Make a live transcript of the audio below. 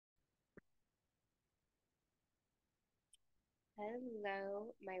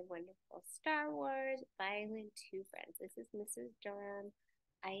Hello, my wonderful Star Wars Violin 2 friends. This is Mrs. Durham.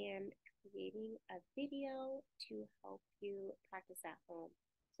 I am creating a video to help you practice at home.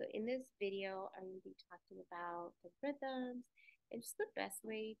 So in this video, I'm going to be talking about the rhythms and just the best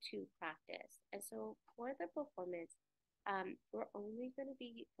way to practice. And so for the performance, we're only going to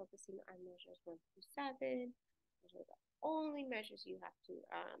be focusing on measures 1 through 7. Those are the only measures you have to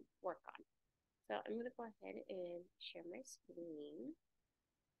work on. So I'm going to go ahead and share my screen.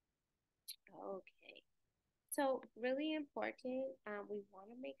 Okay. So really important, we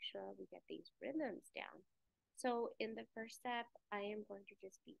want to make sure we get these rhythms down. So in the first step, I am going to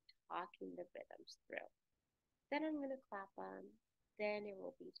just be talking the rhythms through. Then I'm going to clap them. Then it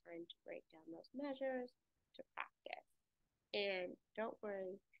will be time to break down those measures to practice. And don't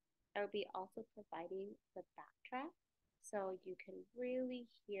worry, I'll be also providing the backtrack so you can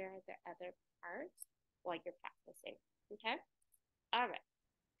really hear the other parts while you're practicing. Okay? All right.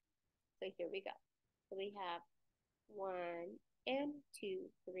 So here we go. So we have 1 and 2,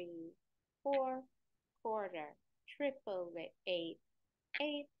 3, 4, quarter, triplet, 8,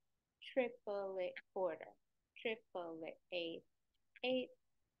 8, triplet, quarter, triplet, 8, 8,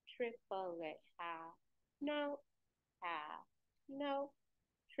 triplet, half, no, half, no,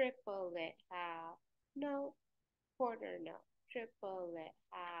 triplet, half, no, quarter note, triplet,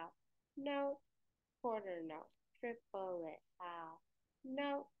 half, note, quarter note, triplet, half,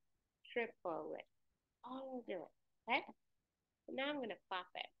 note, triplet. All do it. Okay? So now I'm going to clap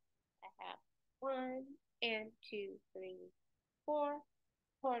it. I have 1 and 2, 3, 4,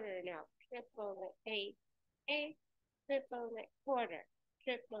 quarter note, triplet, 8, 8, triplet, quarter,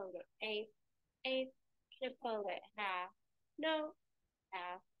 triplet, 8, 8, triplet, half, no,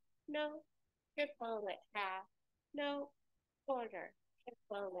 half, no, triplet, half, no, quarter,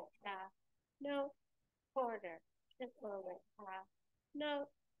 triplet, half, no, quarter, triplet, half, no,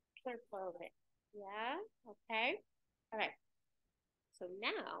 triplet. Yeah, okay. All right. So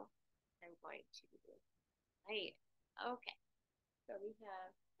now I'm going to play it. Okay. So we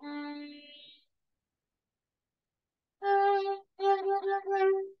have.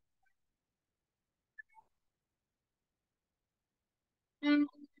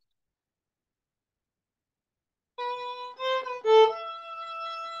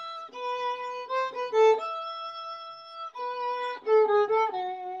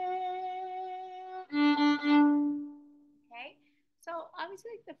 Okay, so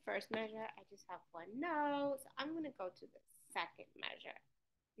obviously like the first measure, I just have one note. So I'm gonna go to the second measure.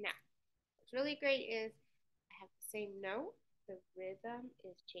 Now, what's really great is I have the same note. The rhythm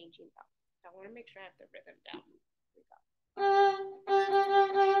is changing up. So I want to make sure I have the rhythm down. Here we go.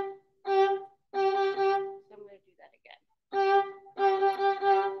 So I'm gonna do that again.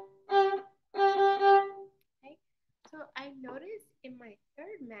 Okay, so I noticed in my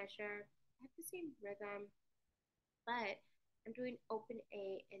third measure, I have the same rhythm, but I'm doing open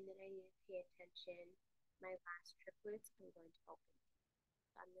A, and then I need to pay attention. My last triplets, I'm going to open.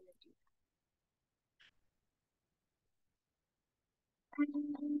 So I'm going to do that.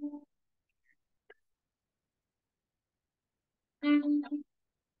 Measure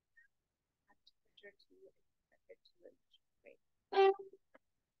 2 and measure 2 and measure 3.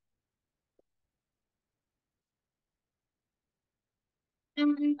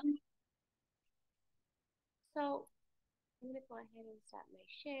 So I'm going to go ahead and start my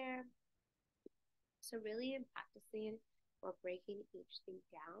share. So really in practicing, we're breaking each thing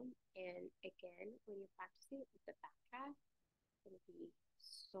down. And again, when you're practicing with the backtrack, it's going to be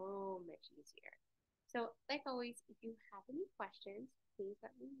so much easier. So like always, if you have any questions, please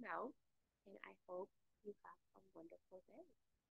let me know. And I hope you have a wonderful day.